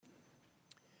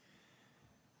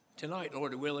Tonight,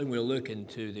 Lord willing, we'll look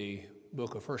into the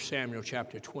book of 1 Samuel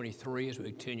chapter 23 as we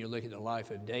continue looking at the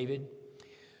life of David.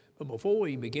 But before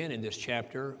we begin in this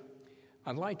chapter,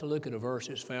 I'd like to look at a verse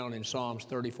that's found in Psalms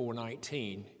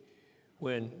 34:19,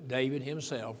 when David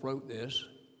himself wrote this.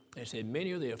 It said,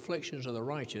 "Many are the afflictions of the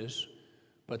righteous,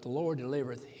 but the Lord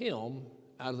delivereth him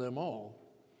out of them all."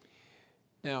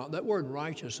 Now, that word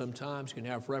righteous sometimes can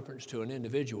have reference to an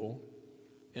individual,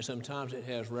 and sometimes it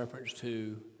has reference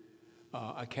to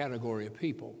a category of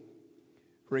people.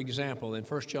 For example, in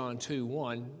 1 John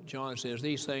 2:1, John says,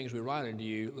 "These things we write unto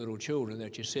you, little children,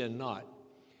 that you sin not.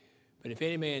 But if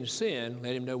any man sin,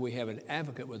 let him know we have an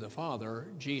advocate with the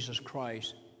Father, Jesus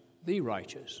Christ, the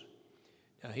righteous."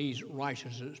 Now, he's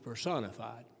righteousness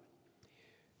personified.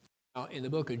 Now, in the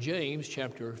book of James,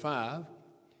 chapter 5,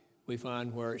 we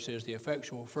find where it says, "The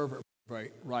effectual, fervent,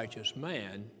 righteous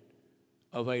man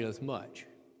availeth much."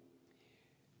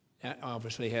 That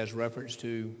obviously has reference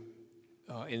to,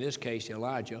 in this case,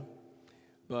 Elijah,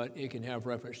 but it can have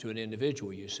reference to an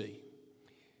individual, you see.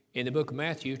 In the book of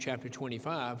Matthew, chapter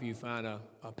 25, you find a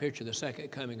picture of the second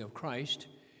coming of Christ,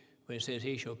 when it says,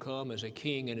 "He shall come as a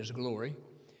king in his glory.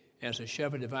 As a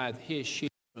shepherd divideth his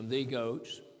sheep from the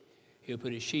goats, he'll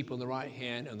put his sheep on the right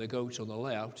hand and the goats on the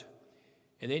left."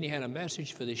 And then he had a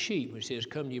message for the sheep, which says,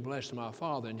 "Come ye blessed of my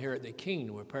Father, inherit the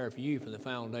kingdom prepared for you from the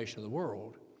foundation of the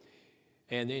world."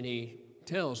 And then he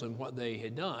tells them what they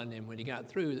had done, and when he got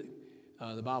through,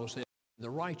 the Bible said, "The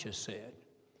righteous said."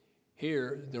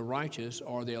 Here, the righteous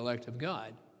are the elect of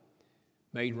God,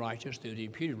 made righteous through the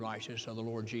imputed righteousness of the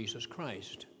Lord Jesus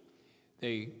Christ.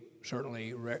 They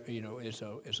certainly,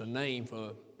 it's a name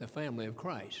for the family of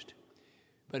Christ.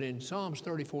 But in Psalms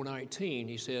 34:19,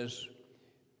 he says,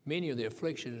 "Many of the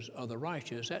afflictions of the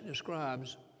righteous." That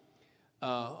describes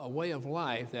a way of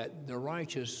life that the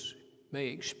righteous may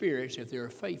experience if they're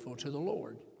faithful to the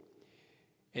Lord.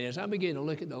 And as I begin to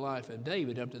look at the life of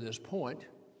David up to this point,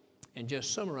 and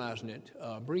just summarizing it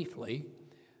briefly,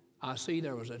 I see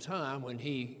there was a time when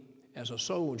he, as a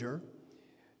soldier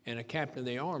and a captain of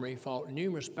the army, fought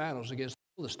numerous battles against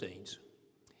the Philistines.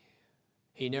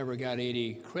 He never got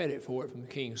any credit for it from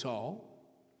King Saul,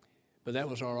 but that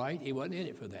was all right. He wasn't in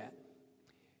it for that.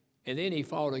 And then he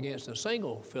fought against a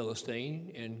single Philistine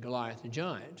in Goliath the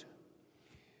giant.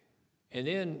 And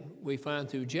then we find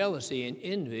through jealousy and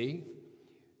envy,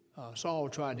 Saul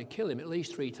tried to kill him at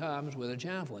least 3 times with a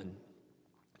javelin.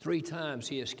 3 times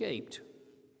he escaped.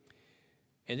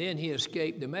 And then he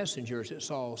escaped the messengers that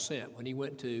Saul sent when David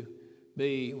went to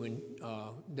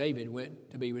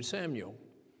be with Samuel.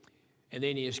 And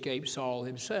then he escaped Saul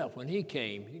himself when he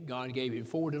came. God gave him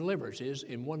 4 deliverances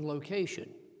in one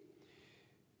location.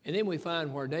 And then we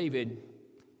find where David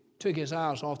took his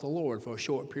eyes off the Lord for a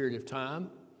short period of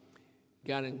time,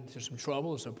 got into some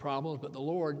trouble and some problems, but the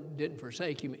Lord didn't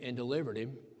forsake him and delivered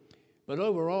him. But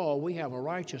overall, we have a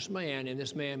righteous man in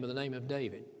this man by the name of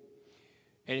David.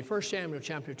 And in 1 Samuel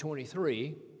chapter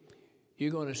 23, you're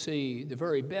going to see the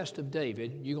very best of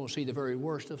David. You're going to see the very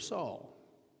worst of Saul.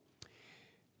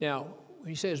 Now, when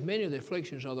he says many of the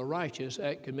afflictions of the righteous,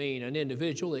 that could mean an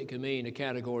individual. It could mean a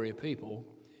category of people.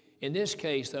 In this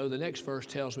case, though, the next verse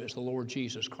tells me it's the Lord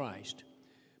Jesus Christ.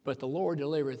 "But the Lord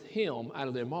delivereth him out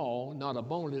of them all, not a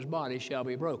bone of his body shall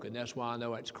be broken." That's why I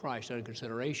know it's Christ under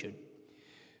consideration.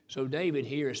 So David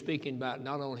here is speaking about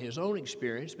not only his own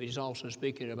experience, but he's also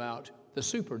speaking about the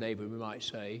super David, we might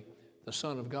say, the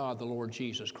Son of God, the Lord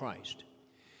Jesus Christ.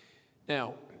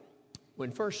 Now, when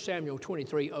 1 Samuel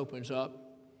 23 opens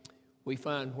up, we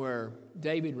find where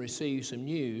David receives some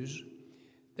news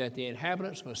that the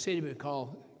inhabitants of a city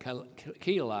called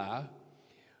Keilah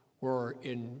were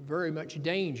in very much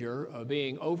danger of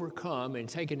being overcome and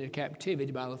taken into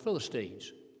captivity by the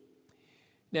Philistines.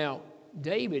 Now,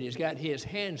 David has got his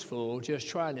hands full just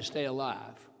trying to stay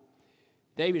alive.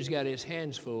 David's got his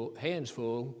hands full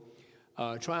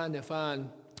trying to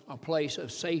find a place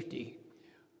of safety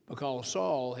because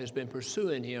Saul has been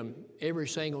pursuing him every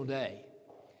single day.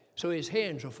 So his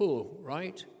hands are full,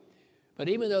 right? But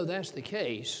even though that's the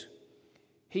case,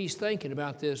 he's thinking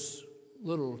about this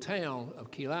little town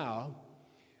of Keilah,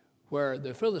 where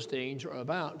the Philistines are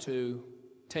about to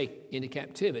take into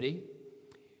captivity.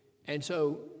 And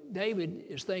so David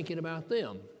is thinking about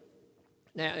them.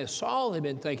 Now, if Saul had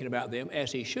been thinking about them,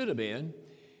 as he should have been,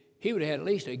 he would have had at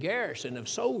least a garrison of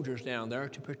soldiers down there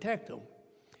to protect them,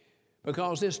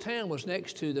 because this town was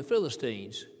next to the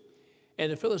Philistines.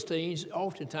 And the Philistines,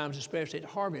 oftentimes, especially at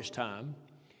harvest time,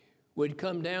 would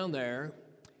come down there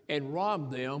and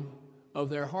rob them of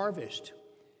their harvest.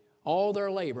 All their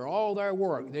labor, all their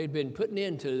work they'd been putting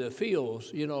into the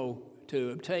fields,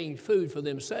 to obtain food for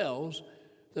themselves,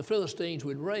 the Philistines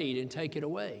would raid and take it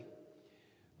away.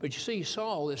 But you see,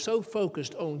 Saul is so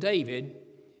focused on David,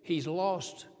 he's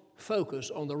lost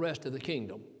focus on the rest of the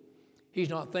kingdom. He's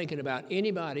not thinking about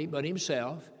anybody but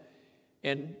himself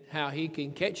and how he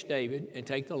can catch David and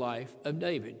take the life of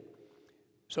David.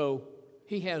 So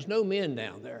he has no men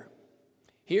down there.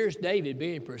 Here's David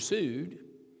being pursued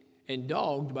and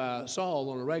dogged by Saul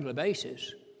on a regular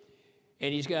basis.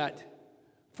 And he's got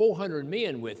 400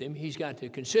 men with him. He's got to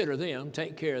consider them,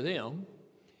 take care of them.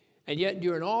 And yet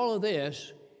during all of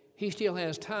this, he still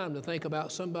has time to think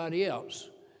about somebody else,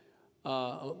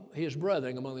 his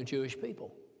brethren among the Jewish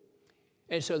people.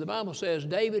 And so the Bible says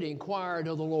David inquired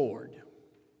of the Lord.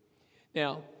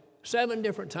 Now, 7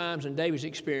 different times in David's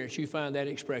experience, you find that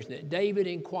expression, that David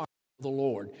inquired of the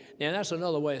Lord. Now, that's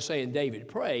another way of saying David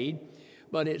prayed,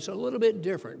 but it's a little bit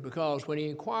different because when he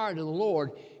inquired of the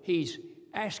Lord, he's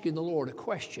asking the Lord a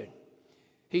question.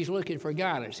 He's looking for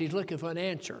guidance. He's looking for an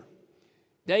answer.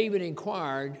 David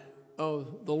inquired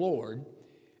of the Lord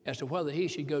as to whether he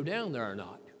should go down there or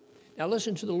not. Now,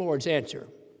 listen to the Lord's answer.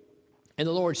 And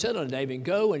the Lord said unto David,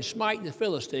 Go and smite the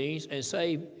Philistines and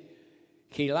save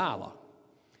Keilah.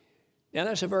 Now,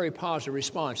 that's a very positive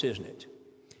response, isn't it?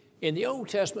 In the Old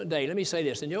Testament day, let me say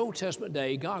this. In the Old Testament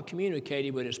day, God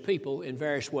communicated with his people in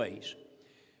various ways.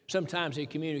 Sometimes he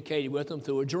communicated with them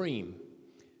through a dream,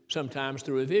 sometimes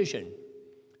through a vision,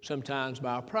 sometimes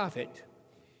by a prophet,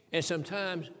 and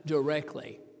sometimes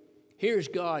directly. Here's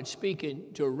God speaking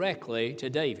directly to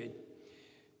David.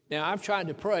 Now, I've tried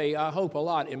to pray, I hope, a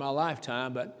lot in my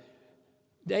lifetime, but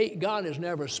God has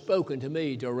never spoken to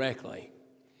me directly.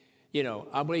 You know,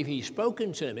 I believe he's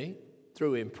spoken to me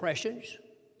through impressions,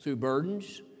 through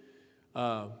burdens,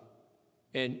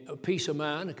 and a peace of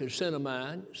mind, a consent of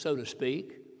mind, so to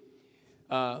speak.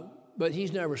 But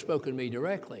he's never spoken to me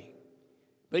directly.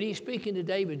 But he's speaking to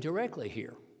David directly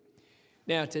here.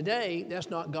 Now, today, that's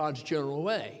not God's general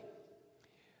way.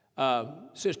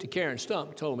 Sister Karen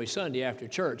Stump told me Sunday after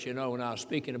church, you know, when I was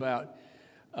speaking about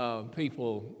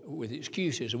people with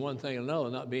excuses and one thing and another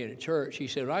not being at church, she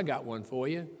said, I got one for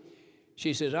you.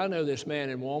 She says, I know this man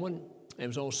and woman. It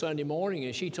was on Sunday morning,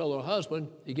 and she told her husband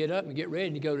to get up and get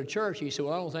ready to go to church. He said,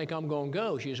 well, I don't think I'm going to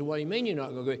go. She said, what do you mean you're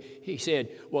not going to go? He said,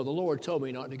 well, the Lord told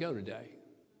me not to go today.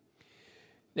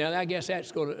 Now, I guess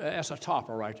that's a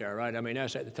topper right there, right? I mean,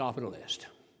 that's at the top of the list.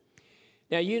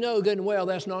 Now, you know good and well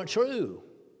that's not true.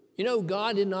 You know,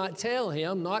 God did not tell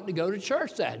him not to go to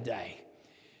church that day.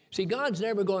 See, God's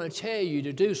never going to tell you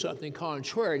to do something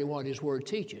contrary to what his word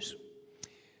teaches.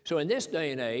 So in this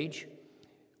day and age,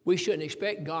 we shouldn't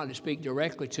expect God to speak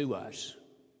directly to us.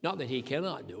 Not that he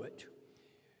cannot do it.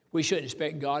 We shouldn't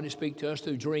expect God to speak to us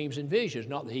through dreams and visions.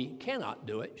 Not that he cannot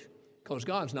do it, because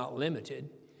God's not limited.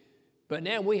 But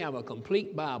now we have a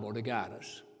complete Bible to guide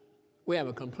us. We have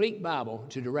a complete Bible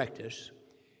to direct us.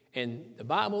 And the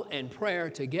Bible and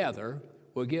prayer together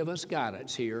will give us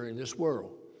guidance here in this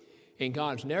world. And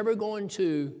God's never going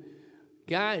to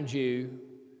guide you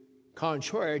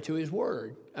contrary to his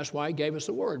word. That's why he gave us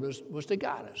the word, was to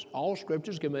guide us. All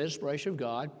scriptures given by the inspiration of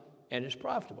God, and it's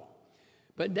profitable.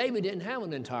 But David didn't have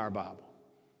an entire Bible.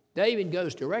 David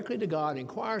goes directly to God,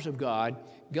 inquires of God.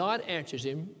 God answers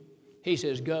him. He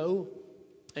says, go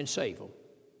and save them.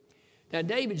 Now,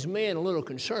 David's men are a little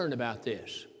concerned about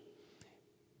this.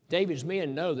 David's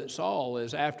men know that Saul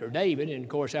is after David, and of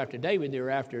course, after David,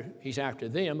 he's after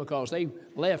them because they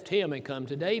left him and come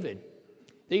to David.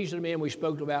 These are the men we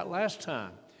spoke about last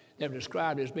time. They're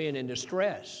described as being in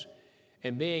distress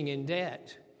and being in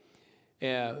debt.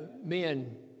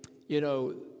 Men, you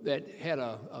know, that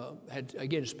had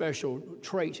again special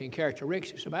traits and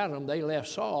characteristics about them. They left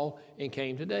Saul and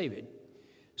came to David.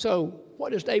 So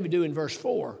what does David do in verse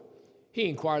 4? He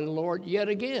inquired of the Lord yet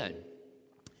again.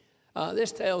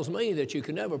 This tells me that you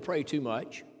can never pray too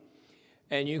much,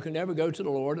 and you can never go to the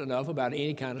Lord enough about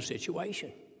any kind of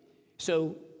situation.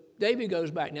 So David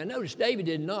goes back. Now notice, David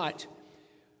did not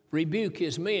rebuke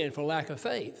his men for lack of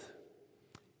faith.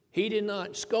 He did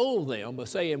not scold them by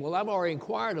saying, well, I've already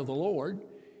inquired of the Lord,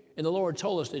 and the Lord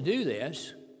told us to do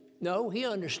this. No, he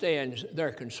understands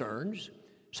their concerns.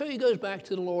 So he goes back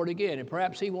to the Lord again, and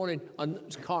perhaps he wanted a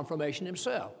confirmation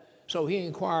himself. So he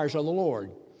inquires of the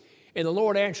Lord. And the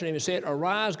Lord answered him and said,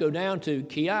 arise, go down to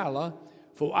Keilah,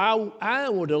 for I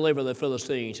will deliver the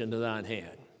Philistines into thine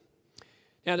hand.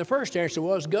 Now, the first answer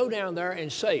was, go down there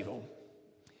and save them.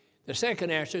 The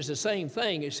second answer is the same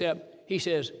thing, except he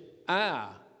says, I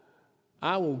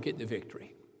will get the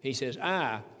victory. He says,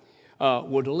 I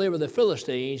will deliver the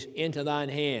Philistines into thine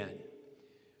hand.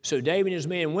 So David and his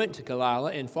men went to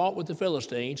Keilah and fought with the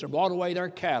Philistines and brought away their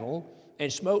cattle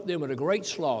and smote them with a great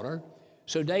slaughter.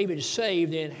 So David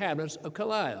saved the inhabitants of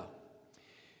Keilah.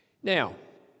 Now,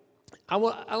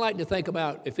 I like to think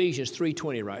about Ephesians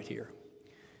 3:20 right here.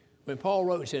 When Paul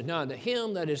wrote, he says, now to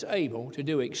him that is able to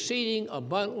do exceeding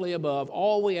abundantly above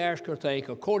all we ask or think,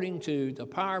 according to the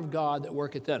power of God that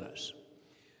worketh in us.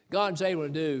 God's able to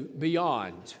do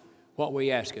beyond what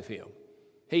we ask of him.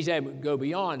 He's able to go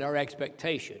beyond our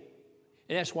expectation.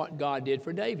 And that's what God did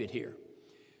for David here.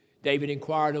 David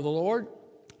inquired of the Lord.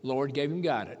 The Lord gave him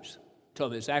guidance,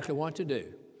 told him exactly what to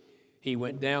do. He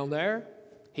went down there.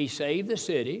 He saved the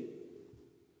city.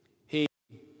 He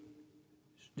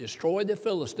destroyed the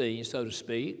Philistines, so to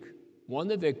speak, won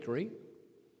the victory,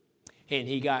 and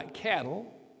he got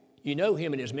cattle. You know,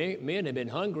 him and his men had been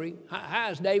hungry.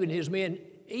 How is David and his men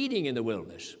eating in the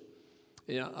wilderness?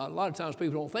 You know, a lot of times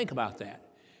people don't think about that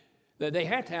they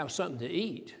had to have something to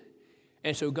eat.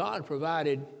 And so God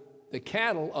provided the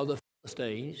cattle of the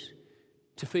Philistines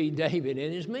to feed David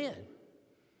and his men.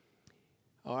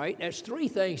 All right, that's three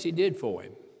things he did for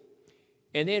him.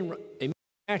 And then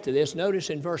after this, notice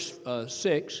in verse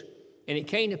 6, and it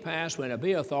came to pass when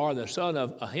Abiathar, the son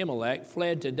of Ahimelech,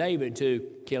 fled to David to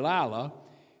Keilah,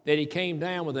 that he came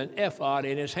down with an ephod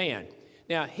in his hand.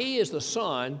 Now, he is the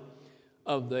son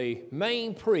of the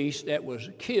main priest that was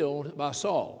killed by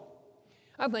Saul.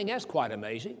 I think that's quite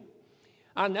amazing.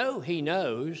 I know he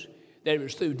knows that it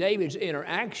was through David's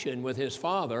interaction with his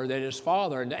father that his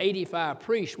father and the 85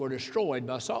 priests were destroyed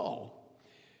by Saul.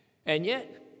 And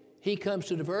yet, he comes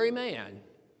to the very man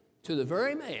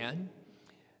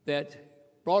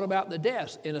that brought about the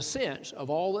death, in a sense,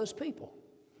 of all those people.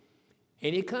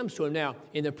 And he comes to him. Now,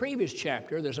 in the previous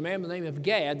chapter, there's a man by the name of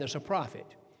Gad that's a prophet.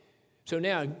 So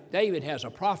now David has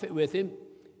a prophet with him,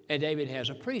 and David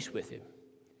has a priest with him.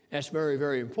 That's very,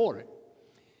 very important.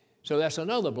 So that's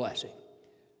another blessing.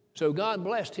 So God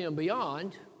blessed him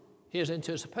beyond his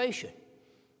anticipation.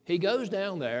 He goes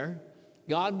down there.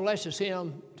 God blesses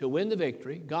him to win the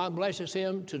victory. God blesses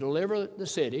him to deliver the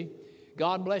city.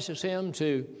 God blesses him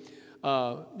to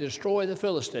destroy the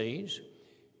Philistines.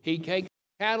 He takes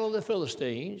cattle of the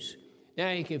Philistines.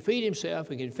 Now he can feed himself.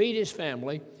 He can feed his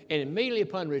family. And immediately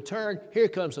upon return, here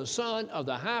comes the son of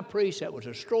the high priest that was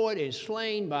destroyed and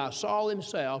slain by Saul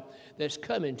himself that's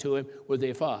coming to him with the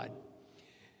ephod.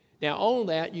 Now, on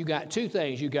that, you got two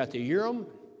things. You got the Urim,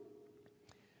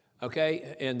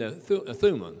 okay, and the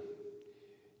Thummim.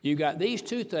 You got these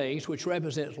two things, which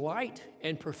represents light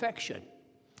and perfection.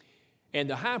 And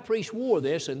the high priest wore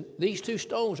this, and these two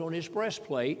stones on his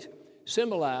breastplate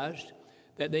symbolized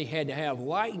that they had to have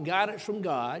light and guidance from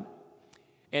God,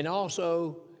 and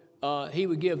also he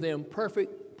would give them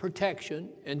perfect protection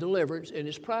and deliverance in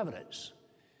his providence.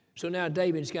 So now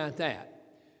David's got that.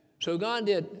 So God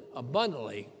did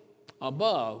abundantly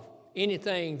above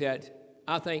anything that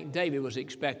I think David was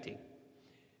expecting.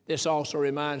 This also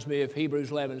reminds me of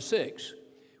Hebrews 11:6.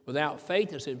 Without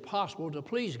faith, it's impossible to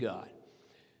please God.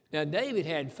 Now, David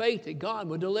had faith that God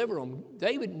would deliver him.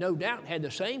 David, no doubt, had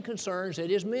the same concerns that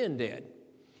his men did.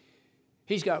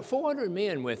 He's got 400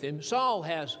 men with him. Saul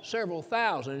has several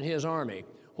thousand in his army.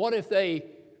 What if they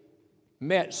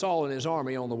met Saul and his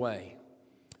army on the way?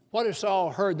 What if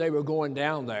Saul heard they were going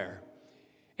down there?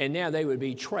 And now they would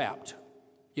be trapped.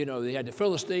 You know, they had the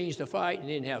Philistines to fight and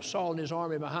didn't have Saul and his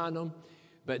army behind them.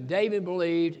 But David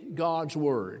believed God's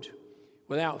word.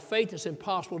 Without faith, it's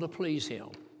impossible to please him.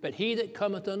 But he that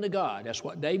cometh unto God, that's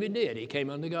what David did. He came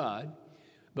unto God.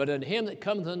 But unto him that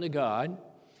cometh unto God,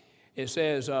 it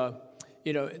says,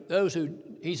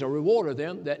 he's a rewarder of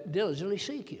them that diligently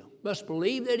seek him. Must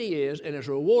believe that he is, and is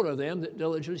a rewarder of them that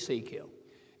diligently seek him.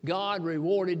 God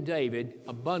rewarded David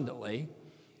abundantly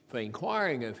for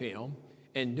inquiring of him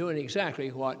and doing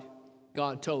exactly what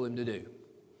God told him to do.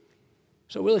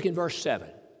 So we look in verse 7.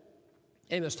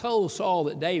 And it was told Saul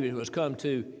that David was come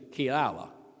to Keilah.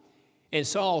 And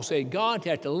Saul said, God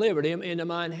hath delivered him into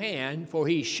mine hand, for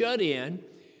he shut in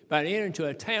by entering into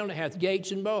a town that hath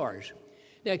gates and bars.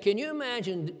 Now, can you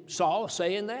imagine Saul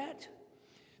saying that?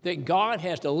 That God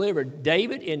has delivered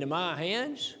David into my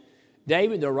hands?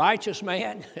 David, the righteous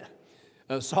man,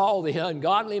 Saul, the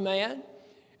ungodly man. And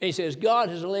he says, God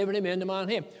has delivered him into mine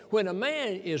hand. When a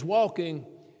man is walking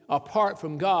apart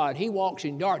from God, he walks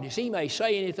in darkness. He may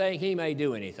say anything, he may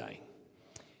do anything.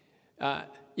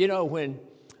 When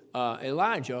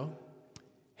Elijah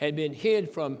had been hid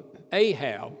from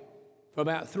Ahab for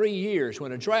about 3 years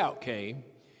when a drought came,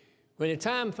 when the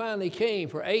time finally came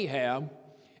for Ahab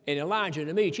and Elijah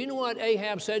to meet, you know what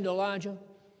Ahab said to Elijah?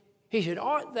 He said,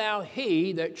 art thou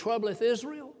he that troubleth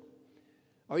Israel?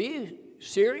 Are you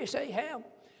serious, Ahab?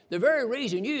 The very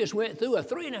reason you just went through a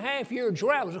 3.5-year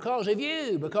drought was because of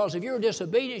you, because of your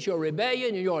disobedience, your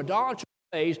rebellion, and your idolatry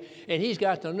ways, and he's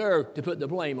got the nerve to put the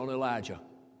blame on Elijah.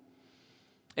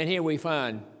 And here we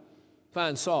find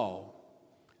find Saul.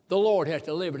 The Lord has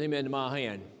delivered him into my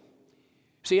hand.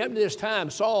 See, up to this time,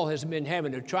 Saul has been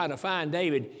having to try to find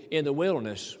David in the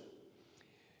wilderness.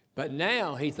 But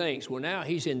now he thinks, well, now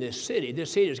he's in this city.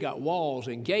 This city's got walls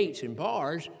and gates and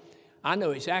bars. I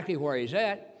know exactly where he's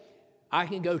at. I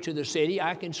can go to the city.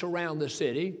 I can surround the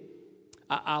city.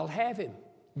 I'll have him.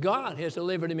 God has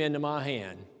delivered him into my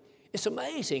hand. It's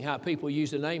amazing how people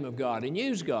use the name of God and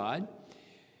use God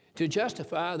to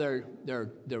justify their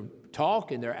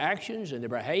talk and their actions and their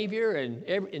behavior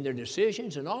and their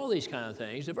decisions and all these kind of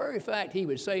things. The very fact he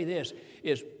would say this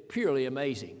is purely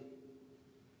amazing.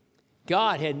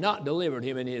 God had not delivered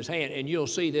him in his hand, and you'll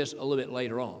see this a little bit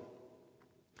later on.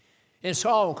 And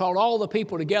Saul called all the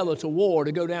people together to war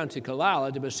to go down to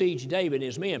Keilah to besiege David and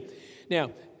his men.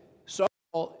 Now,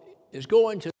 Saul is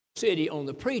going to the city on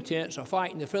the pretense of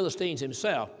fighting the Philistines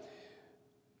himself.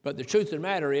 But the truth of the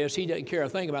matter is he doesn't care a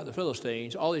thing about the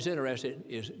Philistines. All he's interested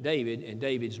is David and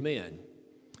David's men.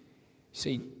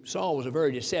 See, Saul was a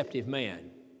very deceptive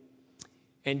man.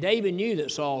 And David knew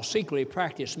that Saul secretly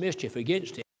practiced mischief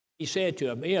against him. He said to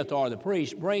Abiathar the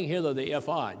priest, bring hither the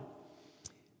ephod.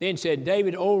 Then said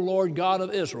David, O Lord God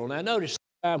of Israel. Now notice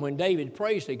when David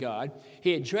prays to God,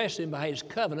 he addressed him by his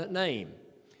covenant name.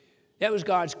 That was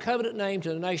God's covenant name to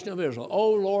the nation of Israel.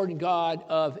 O Lord God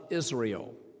of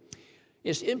Israel.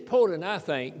 It's important, I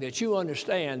think, that you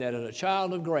understand that as a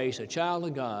child of grace, a child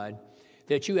of God,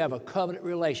 that you have a covenant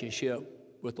relationship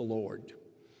with the Lord.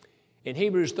 In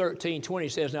Hebrews 13:20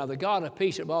 says, now the God of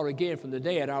peace that brought again from the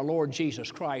dead our Lord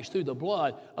Jesus Christ through the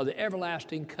blood of the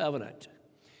everlasting covenant.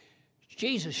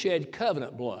 Jesus shed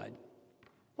covenant blood.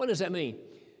 What does that mean?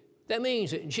 That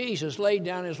means that Jesus laid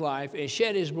down his life and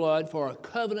shed his blood for a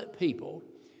covenant people.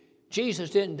 Jesus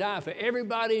didn't die for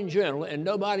everybody in general and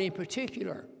nobody in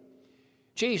particular.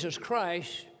 Jesus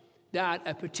Christ died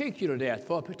a particular death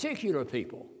for a particular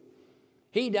people.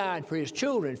 He died for his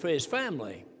children, for his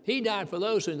family. He died for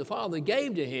those whom the Father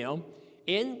gave to him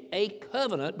in a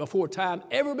covenant before time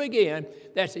ever began.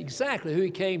 That's exactly who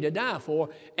he came to die for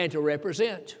and to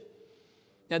represent.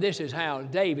 Now, this is how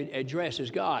David addresses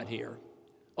God here.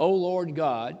 O Lord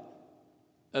God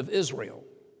of Israel.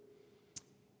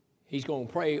 He's going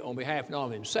to pray on behalf not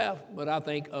of himself, but I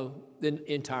think of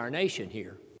the entire nation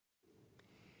here.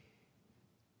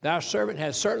 Thy servant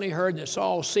has certainly heard that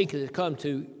Saul seeketh to come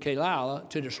to Keilah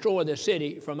to destroy the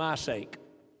city for my sake.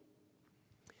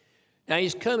 Now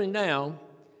he's coming down.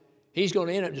 He's going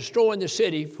to end up destroying the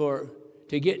city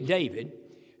to get David.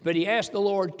 But he asked the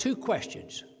Lord two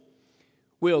questions.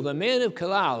 Will the men of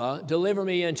Keilah deliver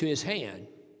me into his hand?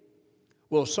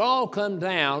 Will Saul come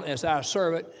down as thy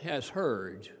servant has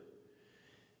heard?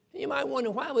 You might wonder,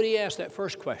 why would he ask that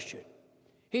first question?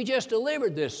 He just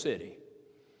delivered this city.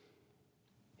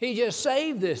 He just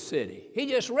saved this city. He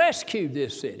just rescued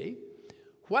this city.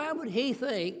 Why would he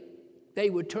think they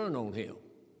would turn on him?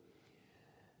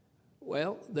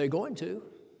 Well, they're going to.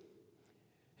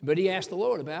 But he asked the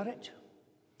Lord about it.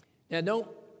 Now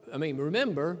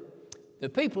remember, the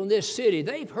people in this city,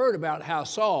 they've heard about how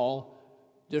Saul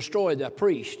destroyed the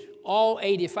priest, all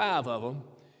 85 of them,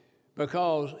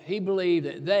 because he believed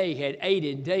that they had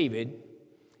aided David,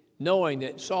 knowing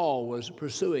that Saul was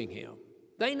pursuing him.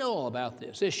 They know all about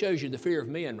this. This shows you the fear of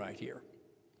men right here.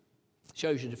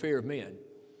 Shows you the fear of men.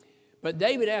 But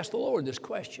David asked the Lord this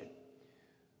question.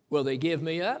 Will they give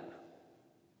me up?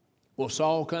 Will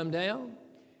Saul come down?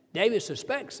 David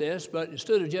suspects this, but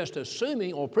instead of just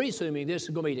assuming or presuming this is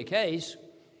going to be the case,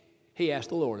 he asked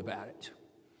the Lord about it.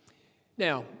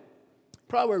 Now,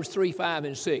 Proverbs 3, 5,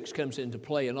 and 6 comes into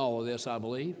play in all of this, I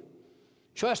believe.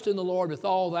 Trust in the Lord with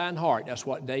all thine heart. That's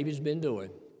what David's been doing.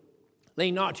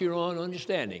 Lean not to your own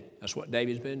understanding. That's what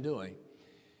David's been doing.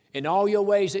 In all your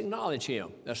ways acknowledge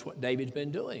him. That's what David's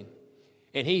been doing.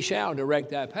 And he shall direct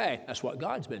thy path. That's what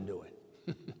God's been doing.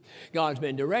 God's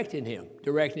been directing him,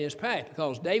 directing his path,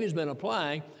 because David's been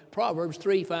applying Proverbs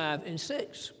 3, 5, and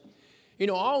 6. You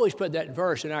know, I always put that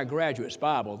verse in our graduates'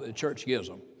 Bible that the church gives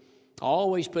them. I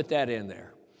always put that in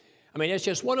there. I mean, it's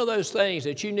just one of those things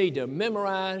that you need to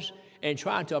memorize and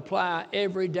try to apply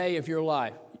every day of your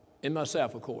life, and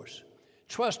myself, of course.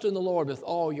 Trust in the Lord with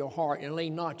all your heart and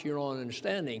lean not to your own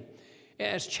understanding.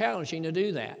 It's challenging to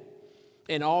do that.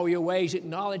 In all your ways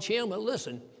acknowledge him, but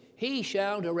listen, he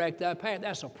shall direct thy path.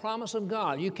 That's a promise of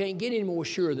God. You can't get any more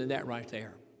sure than that right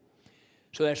there.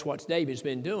 So that's what David's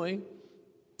been doing.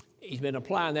 He's been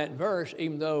applying that verse,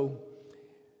 even though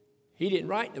he didn't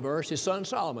write the verse, his son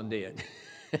Solomon did.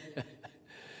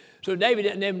 So David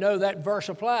didn't even know that verse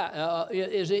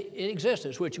is in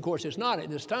existence, which of course it's not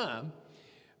at this time,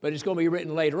 but it's going to be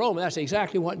written later on. And that's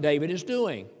exactly what David is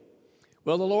doing.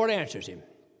 Well, the Lord answers him.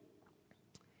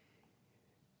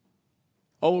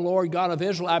 O Lord God of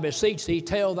Israel, I beseech thee,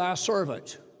 tell thy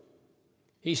servant.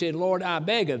 He said, Lord, I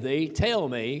beg of thee, tell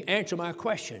me, answer my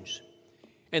questions.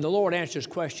 And the Lord answers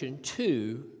question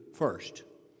 2 first.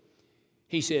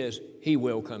 He says, he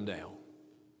will come down.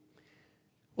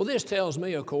 Well, this tells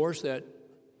me, of course, that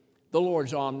the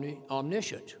Lord's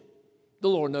omniscient. The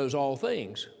Lord knows all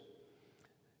things.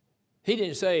 He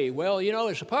didn't say, well,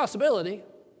 it's a possibility.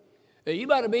 You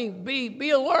better be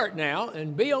alert now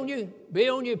and be on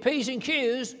your P's and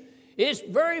Q's. It's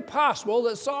very possible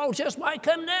that Saul just might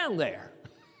come down there.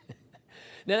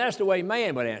 Now, that's the way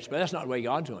man would answer, but that's not the way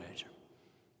God's going to answer.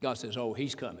 God says, oh,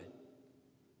 he's coming.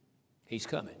 He's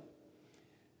coming.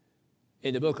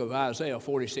 In the book of Isaiah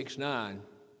 46:9,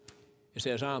 it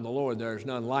says, I am the Lord, there's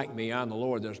none like me. I am the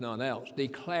Lord, there's none else,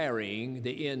 declaring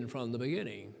the end from the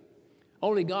beginning.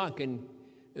 Only God can,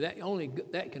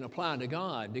 that can apply to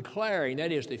God. Declaring,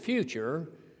 that is the future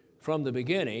from the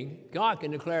beginning. God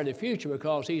can declare the future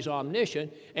because he's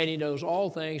omniscient and he knows all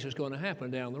things that's going to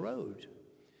happen down the road.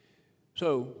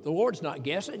 So the Lord's not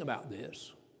guessing about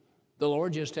this. The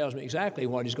Lord just tells me exactly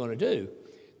what he's going to do.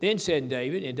 Then said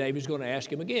David, and David's going to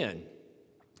ask him again,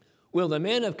 will the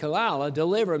men of Keilah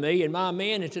deliver me and my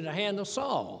men into the hand of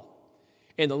Saul?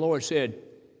 And the Lord said,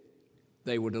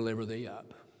 they will deliver thee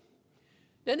up.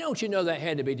 Now, don't you know that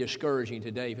had to be discouraging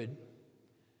to David?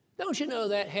 Don't you know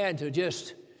that had to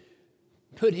just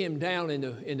put him down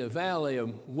in the valley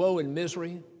of woe and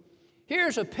misery?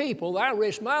 Here's a people that I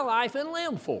risked my life and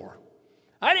limb for.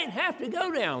 I didn't have to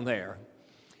go down there.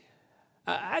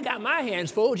 I got my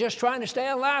hands full just trying to stay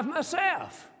alive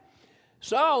myself.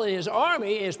 Saul and his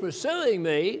army is pursuing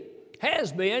me,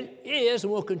 has been, is,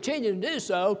 and will continue to do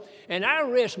so, and I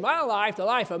risked my life, the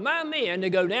life of my men, to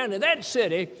go down to that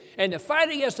city and to fight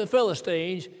against the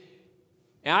Philistines,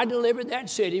 and I delivered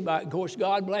that city, of course,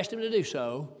 God blessed him to do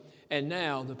so, and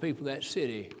now the people of that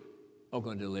city are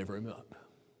going to deliver him up.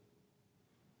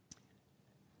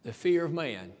 The fear of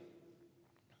man.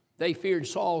 They feared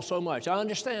Saul so much. I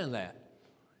understand that.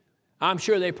 I'm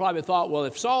sure they probably thought, well,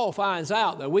 if Saul finds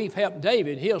out that we've helped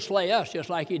David, he'll slay us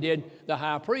just like he did the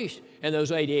high priest and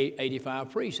those 85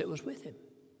 priests that was with him.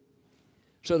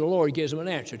 So the Lord gives him an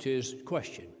answer to his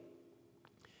question.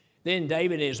 Then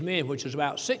David and his men, which was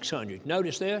about 600.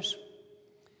 Notice this.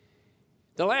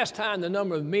 The last time the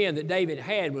number of men that David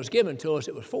had was given to us,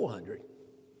 it was 400.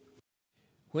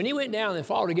 When he went down and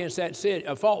fought against that city,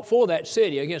 fought for that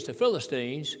city against the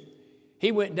Philistines,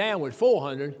 he went down with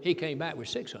 400. He came back with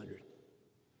 600.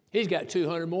 He's got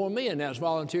 200 more men that's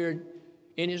volunteered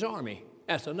in his army.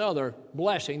 That's another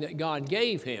blessing that God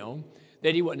gave him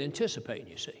that he wasn't anticipating,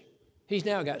 you see. He's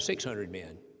now got 600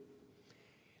 men.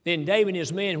 Then David and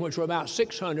his men, which were about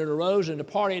 600, arose and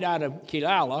departed out of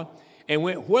Keilah and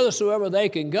went whithersoever they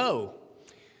could go.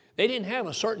 They didn't have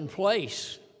a certain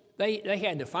place. They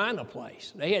had to find a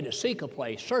place. They had to seek a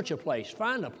place, search a place,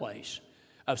 find a place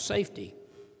of safety.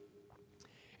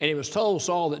 And it was told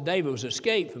Saul that David was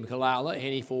escaped from Keilah, and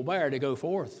he forbore to go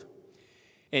forth.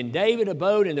 And David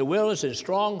abode in the wilderness in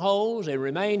strongholds, and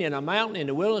remained in a mountain in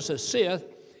the wilderness of Sith.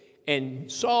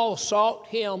 And Saul sought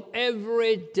him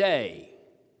every day,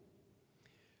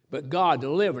 but God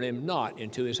delivered him not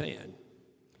into his hand.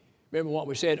 Remember what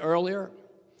we said earlier?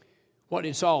 What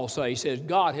did Saul say? He says,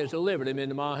 God has delivered him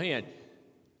into my hand.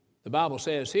 The Bible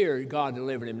says here, God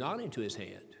delivered him not into his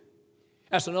hand.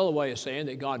 That's another way of saying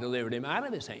that God delivered him out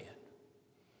of his hand.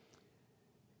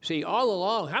 See, all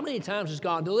along, how many times has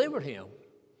God delivered him?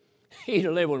 He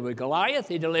delivered him with Goliath.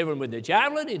 He delivered him with the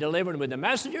javelin. He delivered him with the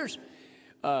messengers.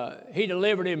 He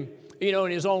delivered him,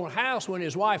 in his own house when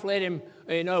his wife let him,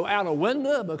 out a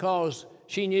window because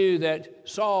she knew that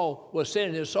Saul was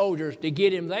sending his soldiers to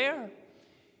get him there.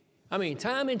 I mean,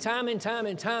 time and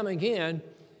time again,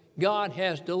 God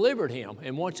has delivered him.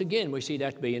 And once again, we see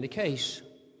that to be in the case.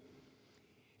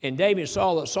 And David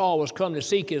saw that Saul was come to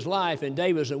seek his life, and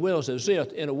David was in the wilderness of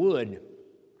Ziph in a wood.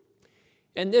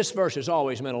 And this verse has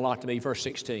always meant a lot to me, verse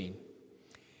 16.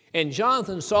 And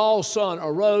Jonathan, Saul's son,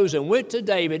 arose and went to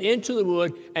David into the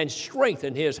wood and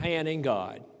strengthened his hand in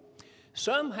God.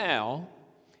 Somehow,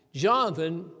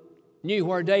 Jonathan knew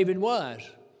where David was,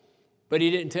 but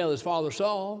he didn't tell his father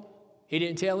Saul. He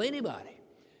didn't tell anybody.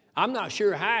 I'm not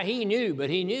sure how he knew, but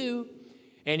he knew.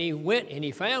 And he went and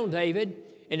he found David.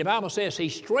 And the Bible says he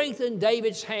strengthened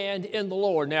David's hand in the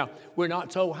Lord. Now, we're not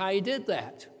told how he did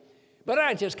that. But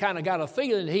I just kind of got a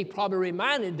feeling that he probably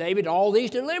reminded David all these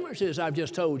deliverances I've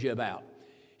just told you about.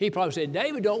 He probably said,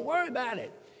 David, don't worry about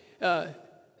it.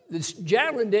 The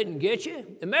javelin didn't get you.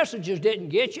 The messengers didn't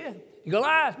get you.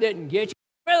 Goliath didn't get you.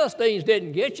 The Philistines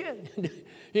didn't get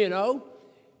you.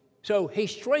 So he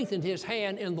strengthened his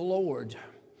hand in the Lord.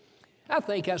 I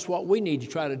think that's what we need to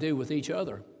try to do with each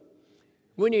other.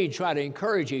 We need to try to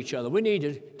encourage each other. We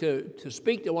need to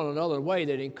speak to one another in a way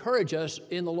that encourages us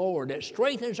in the Lord, that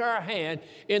strengthens our hand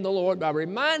in the Lord by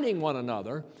reminding one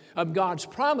another of God's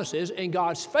promises and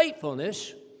God's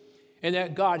faithfulness, and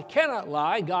that God cannot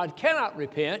lie, God cannot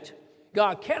repent,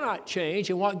 God cannot change,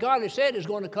 and what God has said is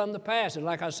going to come to pass. And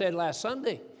like I said last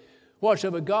Sunday,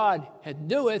 whatsoever God hath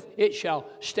doeth, it shall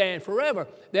stand forever.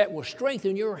 That will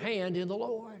strengthen your hand in the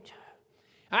Lord.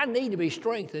 I need to be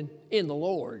strengthened in the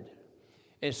Lord.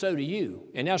 And so do you.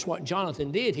 And that's what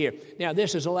Jonathan did here. Now,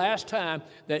 this is the last time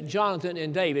that Jonathan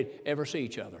and David ever see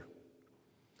each other.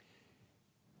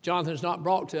 Jonathan's not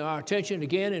brought to our attention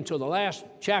again until the last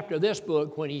chapter of this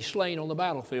book when he's slain on the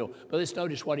battlefield. But let's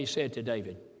notice what he said to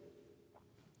David.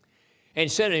 And he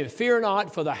said to him, fear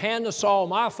not, for the hand of Saul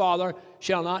my father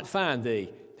shall not find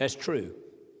thee. That's true.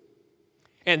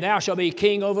 And thou shalt be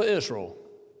king over Israel.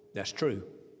 That's true.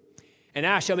 And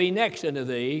I shall be next unto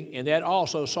thee, and that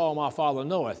also Saul my father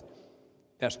knoweth.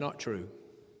 That's not true.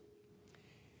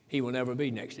 He will never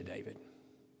be next to David.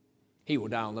 He will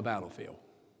die on the battlefield.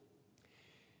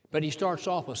 But he starts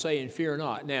off with saying, fear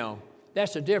not. Now,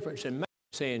 that's the difference in man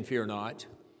saying fear not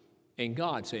and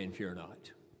God saying fear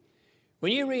not.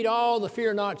 When you read all the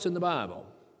fear nots in the Bible,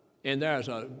 and there's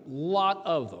a lot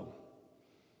of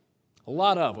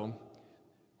them,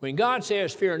 when God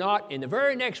says fear not, in the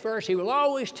very next verse, he will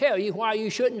always tell you why you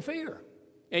shouldn't fear.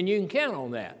 And you can count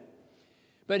on that.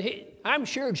 But I'm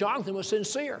sure Jonathan was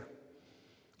sincere.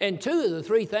 And 2 of the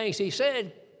 3 things he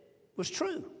said was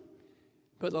true.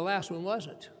 But the last one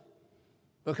wasn't.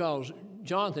 Because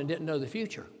Jonathan didn't know the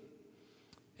future.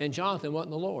 And Jonathan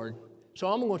wasn't the Lord. So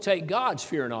I'm going to take God's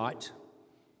fear not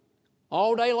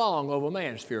all day long over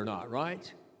man's fear not,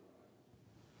 right?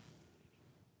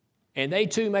 And they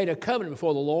two made a covenant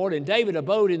before the Lord, and David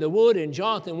abode in the wood, and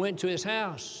Jonathan went to his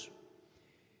house.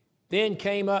 Then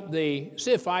came up the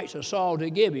Ziphites of Saul to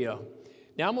Gibeah.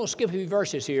 Now I'm going to skip a few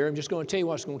verses here. I'm just going to tell you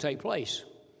what's going to take place.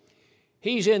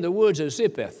 He's in the woods of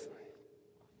Zipheth.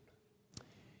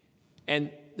 And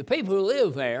the people who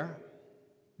live there,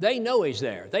 they know he's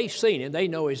there. They've seen him. They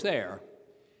know he's there.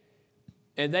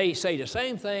 And they say the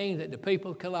same thing that the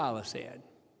people of Keilah said.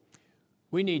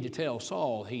 We need to tell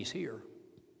Saul he's here.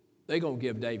 They're going to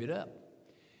give David up.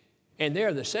 And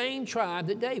they're the same tribe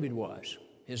that David was,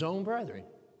 his own brethren,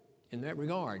 in that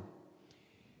regard.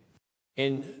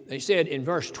 And they said in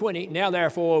verse 20, now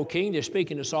therefore, O king, they're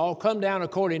speaking to Saul, come down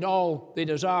according to all the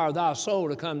desire of thy soul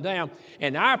to come down,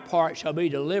 and our part shall be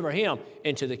to deliver him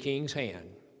into the king's hand.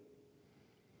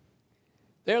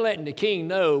 They're letting the king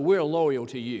know we're loyal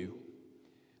to you.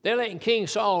 They're letting King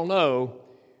Saul know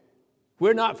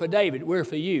we're not for David, we're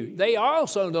for you. They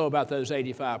also know about those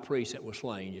 85 priests that were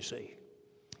slain, you see.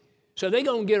 So they're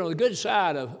going to get on the good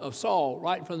side of Saul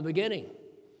right from the beginning.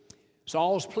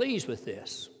 Saul's pleased with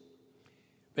this.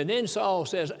 But then Saul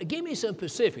says, give me some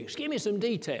specifics, give me some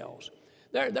details.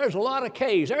 There's a lot of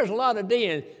caves, there's a lot of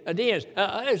dens.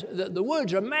 The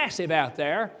woods are massive out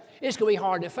there. It's going to be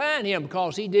hard to find him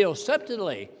because he deals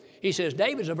deceptively. He says,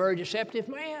 David's a very deceptive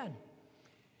man.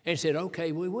 And he said,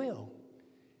 okay, we will.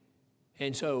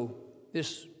 And so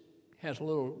this has a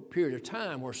little period of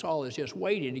time where Saul is just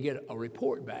waiting to get a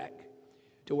report back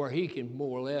to where he can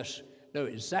more or less know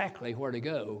exactly where to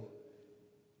go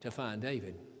to find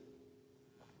David.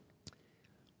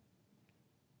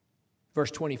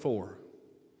 Verse 24.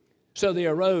 So they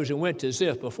arose and went to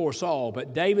Ziph before Saul,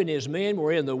 but David and his men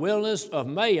were in the wilderness of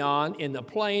Maon in the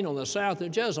plain on the south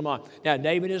of Jezreel. Now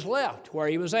David has left where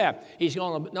he was at. He's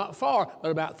gone not far,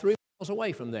 but about 3 miles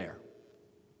away from there.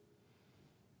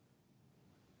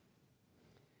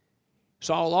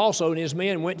 Saul also and his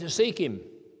men went to seek him.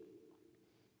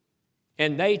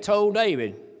 And they told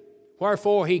David,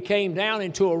 wherefore he came down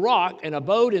into a rock and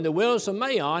abode in the wilderness of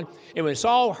Maon. And when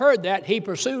Saul heard that, he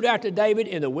pursued after David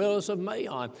in the wilderness of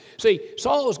Maon. See,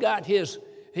 Saul's got his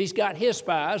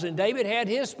spies, and David had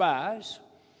his spies.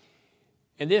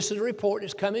 And this is a report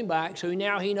that's coming back. So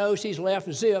now he knows he's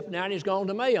left Ziph. Now he's gone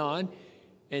to Maon.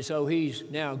 And so he's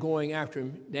now going after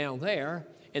him down there.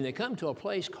 And they come to a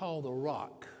place called the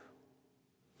Rock.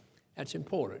 That's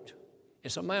important.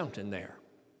 It's a mountain there.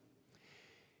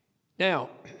 Now,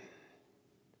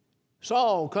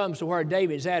 Saul comes to where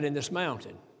David's at in this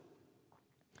mountain.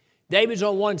 David's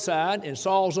on one side and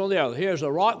Saul's on the other. Here's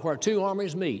a rock where 2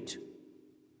 armies meet.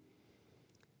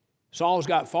 Saul's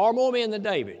got far more men than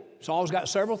David. Saul's got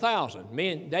several thousand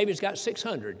men. David's got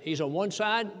 600. He's on one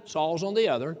side, Saul's on the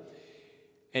other.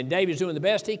 And David's doing the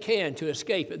best he can to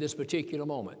escape at this particular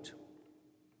moment.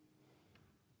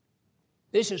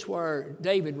 This is where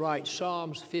David writes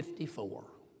Psalms 54.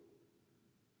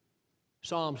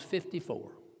 Psalms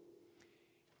 54.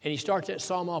 And he starts that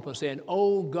psalm off by saying,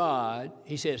 "Oh God,"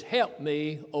 he says, "help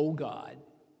me, oh God."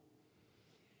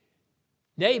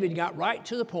 David got right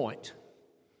to the point.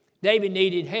 David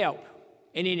needed help,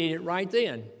 and he needed it right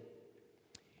then.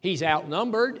 He's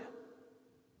outnumbered.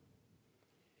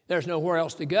 There's nowhere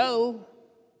else to go.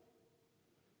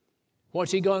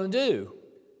 What's he going to do?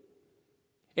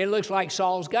 It looks like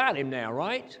Saul's got him now,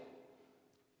 right?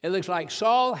 It looks like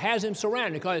Saul has him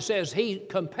surrounded because it says he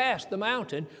compassed the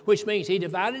mountain, which means he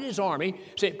divided his army,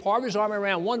 sent part of his army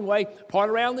around one way, part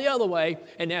around the other way,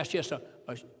 and that's just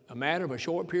a matter of a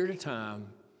short period of time,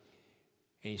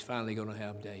 and he's finally going to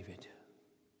have David.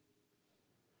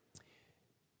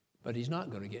 But he's not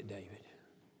going to get David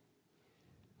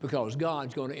because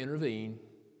God's going to intervene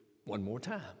one more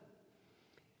time.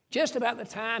 Just about the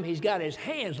time he's got his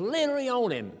hands literally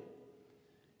on him,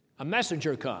 a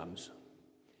messenger comes.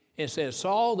 It says,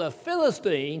 "Saul, the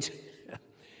Philistines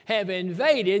have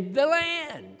invaded the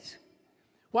land.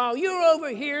 While you're over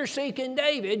here seeking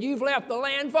David, you've left the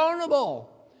land vulnerable.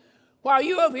 While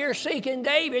you're over here seeking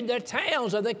David, the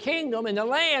towns of the kingdom and the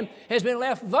land has been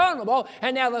left vulnerable,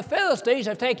 and now the Philistines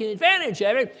have taken advantage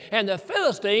of it, and the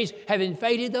Philistines have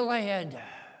invaded the land."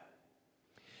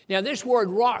 Now, this word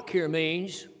rock here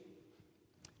means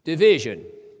division.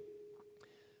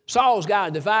 Saul's got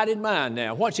a divided mind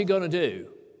now. What's he going to do?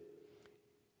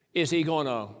 Is he going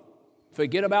to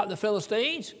forget about the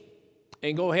Philistines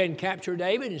and go ahead and capture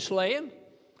David and slay him?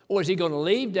 Or is he going to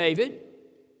leave David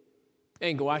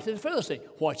and go after the Philistines?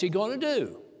 What's he going to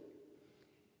do?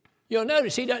 You'll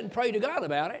notice he doesn't pray to God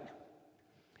about it.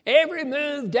 Every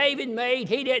move David made,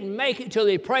 he didn't make it till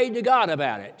he prayed to God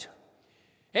about it.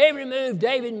 Every move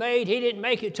David made, he didn't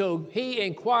make it till he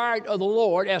inquired of the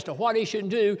Lord as to what he should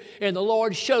do, and the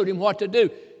Lord showed him what to do.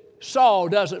 Saul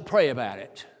doesn't pray about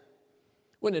it.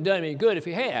 Wouldn't have done him any good if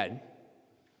he had.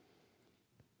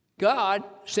 God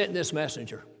sent this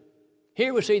messenger.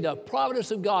 Here we see the providence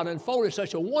of God unfolded in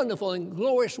such a wonderful and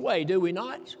glorious way, do we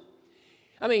not?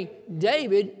 I mean,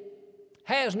 David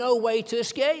has no way to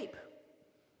escape.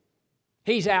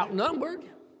 He's outnumbered.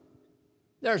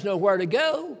 There's nowhere to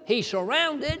go. He's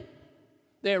surrounded.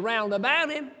 They're round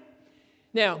about him.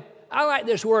 Now, I like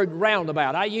this word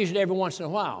roundabout. I use it every once in a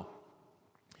while.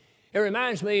 It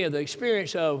reminds me of the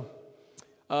experience of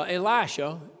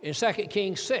Elisha in 2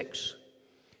 Kings 6,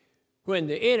 when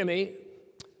the enemy,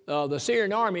 the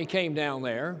Syrian army came down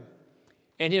there,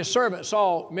 and his servant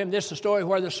saw, remember this is the story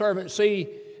where the servant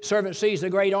sees the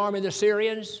great army of the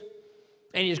Syrians,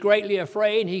 and he's greatly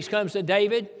afraid, and he comes to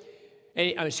David,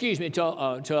 and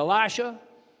to Elisha,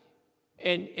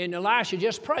 and Elisha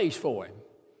just prays for him.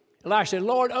 Elisha said,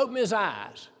 "Lord, open his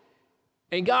eyes."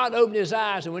 And God opened his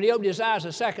eyes, and when he opened his eyes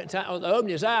a second time,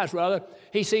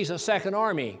 he sees a second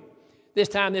army. This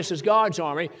time this is God's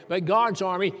army, but God's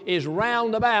army is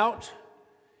round about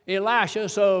Elisha,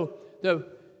 so the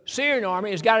Syrian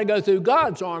army has got to go through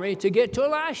God's army to get to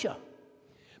Elisha.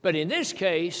 But in this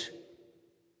case,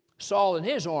 Saul and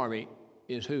his army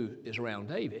is who is around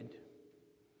David.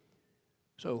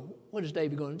 So what is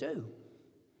David going to do?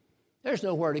 There's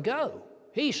nowhere to go.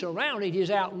 He's surrounded,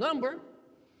 he's outnumbered.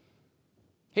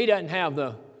 He doesn't have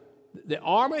the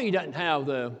armor, he doesn't have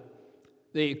the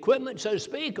equipment, so to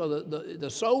speak, or the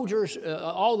soldiers,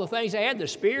 all the things they had, the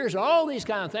spears, all these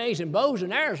kind of things, and bows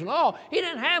and arrows and all. He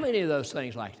didn't have any of those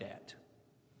things like that.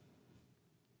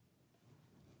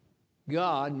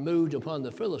 God moved upon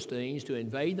the Philistines to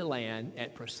invade the land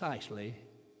at precisely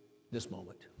this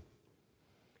moment.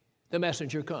 The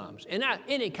messenger comes. And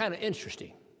isn't it kind of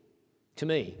interesting to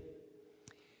me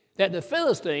that the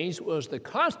Philistines was the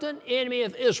constant enemy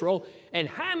of Israel, and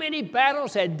how many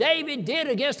battles had David did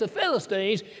against the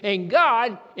Philistines, and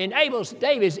God enables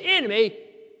David's enemy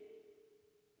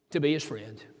to be his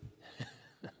friend.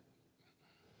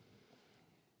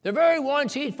 The very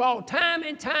ones he'd fought time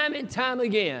and time and time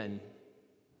again.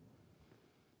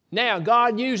 Now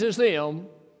God uses them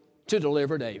to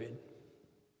deliver David.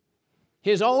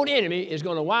 His own enemy is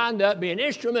going to wind up being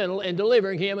instrumental in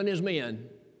delivering him and his men.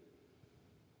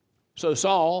 So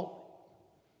Saul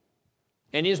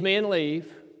and his men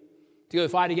leave to go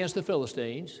fight against the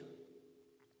Philistines.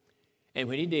 And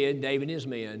when he did, David and his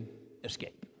men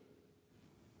escaped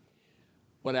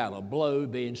without a blow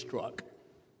being struck.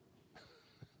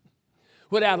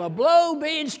 Without a blow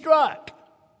being struck.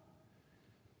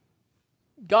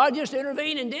 God just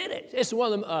intervened and did it. It's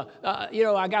one of them,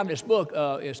 I got this book.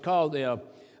 It's called The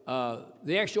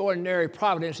Extraordinary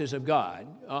Providences of God.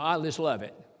 I just love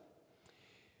it.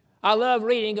 I love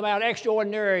reading about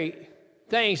extraordinary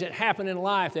things that happen in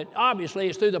life that obviously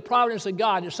it's through the providence of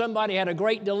God that somebody had a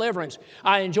great deliverance.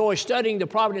 I enjoy studying the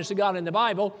providence of God in the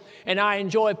Bible, and I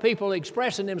enjoy people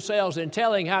expressing themselves and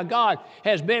telling how God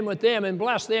has been with them and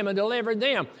blessed them and delivered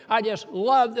them. I just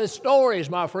love the stories,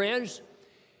 my friends,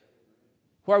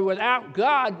 where without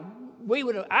God,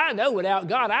 I know without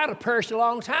God, I'd have perished a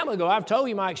long time ago. I've told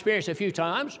you my experience a few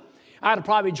times. I'd have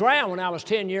probably drowned when I was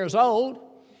 10 years old.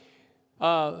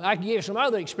 I can give some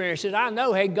other experiences. I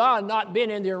know had God not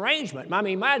been in the arrangement. I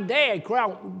mean, my dad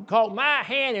caught my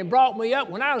hand and brought me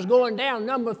up when I was going down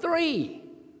number 3.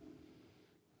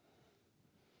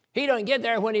 He doesn't get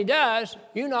there when he does.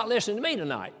 You're not listening to me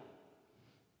tonight.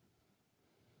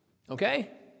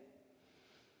 Okay?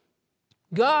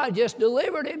 God just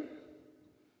delivered him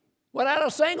without a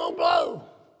single blow.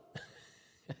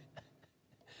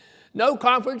 No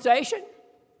confrontation,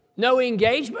 no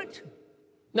engagement,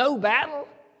 no battle.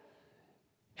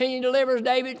 He delivers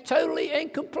David totally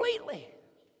and completely.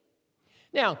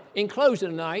 Now, in closing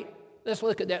tonight, let's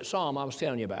look at that psalm I was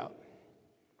telling you about.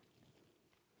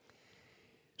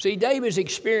 See, David's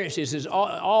experiences is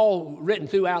all written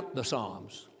throughout the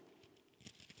Psalms.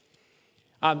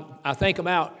 I think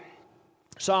about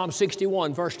Psalm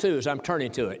 61, verse 2, as I'm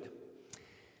turning to it.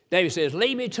 David says,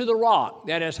 lead me to the rock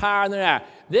that is higher than I.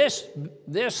 This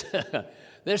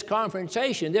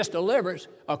confrontation, this deliverance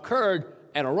occurred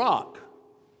at a rock.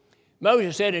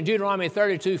 Moses said in Deuteronomy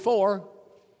 32:4,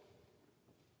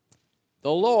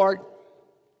 the Lord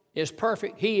is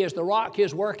perfect. He is the rock.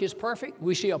 His work is perfect.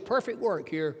 We see a perfect work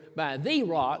here by the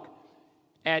rock,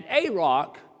 at a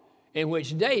rock in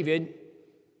which David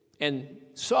and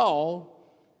Saul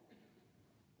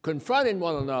confronted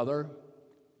one another.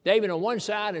 David on one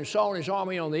side and Saul and his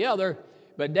army on the other.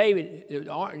 But David,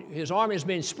 his army has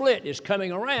been split. It's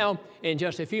coming around. In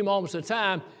just a few moments of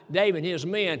time, David and his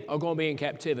men are going to be in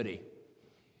captivity.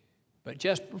 But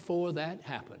just before that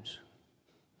happens,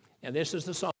 and this is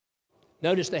the psalm.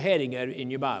 Notice the heading of it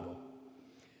in your Bible.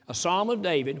 A psalm of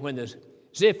David when the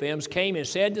Ziphims came and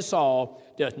said to Saul,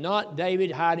 doth not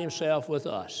David hide himself with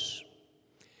us?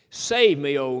 Save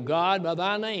me, O God, by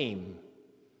thy name,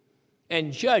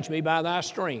 and judge me by thy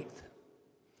strength.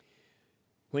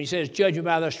 When he says judge me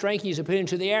by thy strength, he's appealing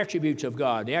to the attributes of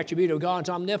God. The attribute of God's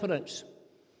omnipotence.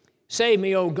 Save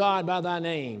me, O God, by thy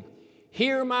name.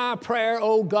 Hear my prayer,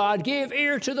 O God. Give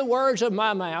ear to the words of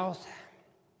my mouth.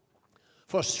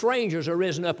 For strangers are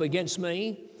risen up against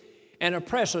me, and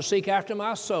oppressors seek after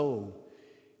my soul.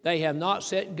 They have not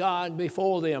set God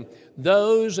before them.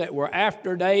 Those that were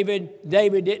after David,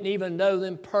 David didn't even know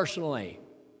them personally.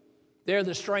 They're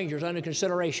the strangers under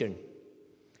consideration.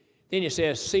 Then he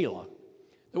says Selah.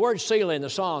 The word Selah in the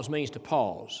Psalms means to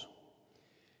pause.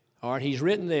 All right, he's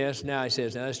written this. Now he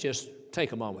says, now let's just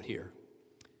take a moment here.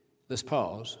 Let's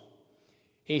pause.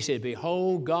 He said,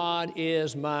 behold, God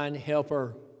is mine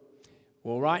helper.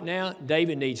 Well, right now,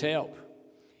 David needs help.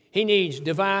 He needs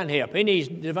divine help. He needs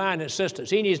divine assistance.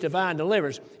 He needs divine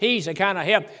deliverance. He's the kind of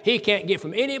help he can't get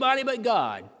from anybody but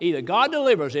God. Either God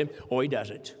delivers him or he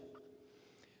doesn't.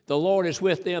 The Lord is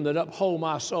with them that uphold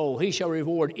my soul. He shall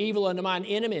reward evil unto mine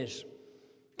enemies.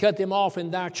 Cut them off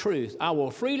in thy truth. I will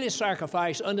freely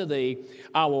sacrifice unto thee.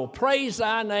 I will praise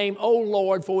thy name, O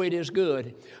Lord, for it is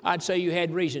good. I'd say you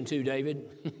had reason to,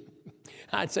 David.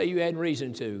 I'd say you had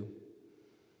reason to.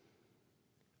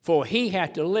 For he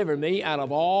hath delivered me out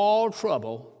of all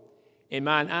trouble, and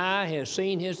mine eye has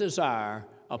seen his desire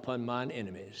upon mine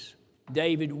enemies.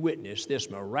 David witnessed this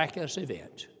miraculous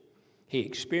event. He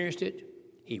experienced it.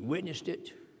 He witnessed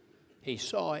it. He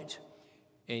saw it.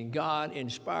 And God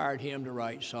inspired him to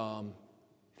write Psalm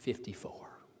 54.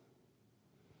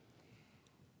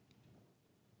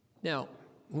 Now,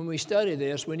 when we study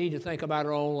this, we need to think about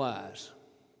our own lives.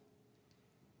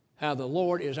 How the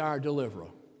Lord is our deliverer.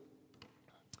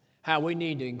 How we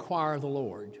need to inquire of the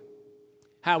Lord.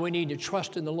 How we need to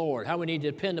trust in the Lord. How we need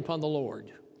to depend upon the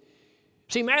Lord.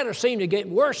 See, matters seem to get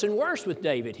worse and worse with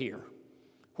David here.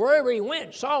 Wherever he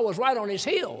went, Saul was right on his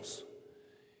heels.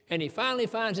 And he finally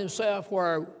finds himself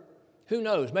where, who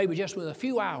knows, maybe just with a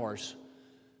few hours,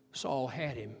 Saul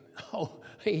had him. Oh,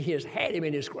 he just had him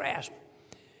in his grasp.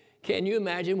 Can you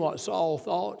imagine what Saul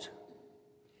thought?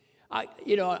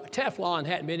 Teflon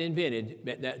hadn't been invented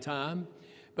at that time,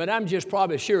 but I'm just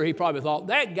probably sure he probably thought,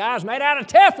 that guy's made out of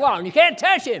Teflon. You can't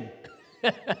touch him.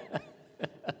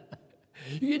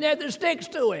 You can have the sticks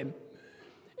to him.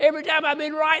 Every time I've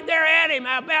been right there at him,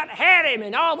 I about had him,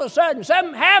 and all of a sudden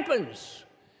something happens,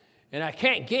 and I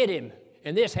can't get him.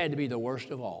 And this had to be the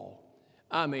worst of all.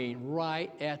 I mean,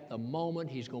 right at the moment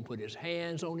he's going to put his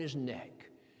hands on his neck,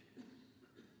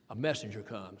 a messenger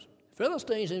comes.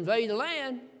 Philistines invade the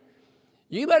land.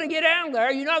 You better get down there.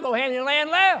 You're not going to have any land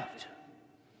left.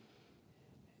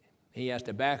 He has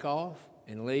to back off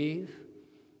and leave.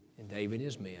 And David and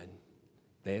his men,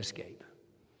 they escape.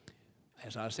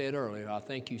 As I said earlier, I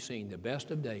think you've seen the best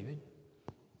of David.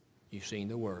 You've seen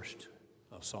the worst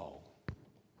of Saul.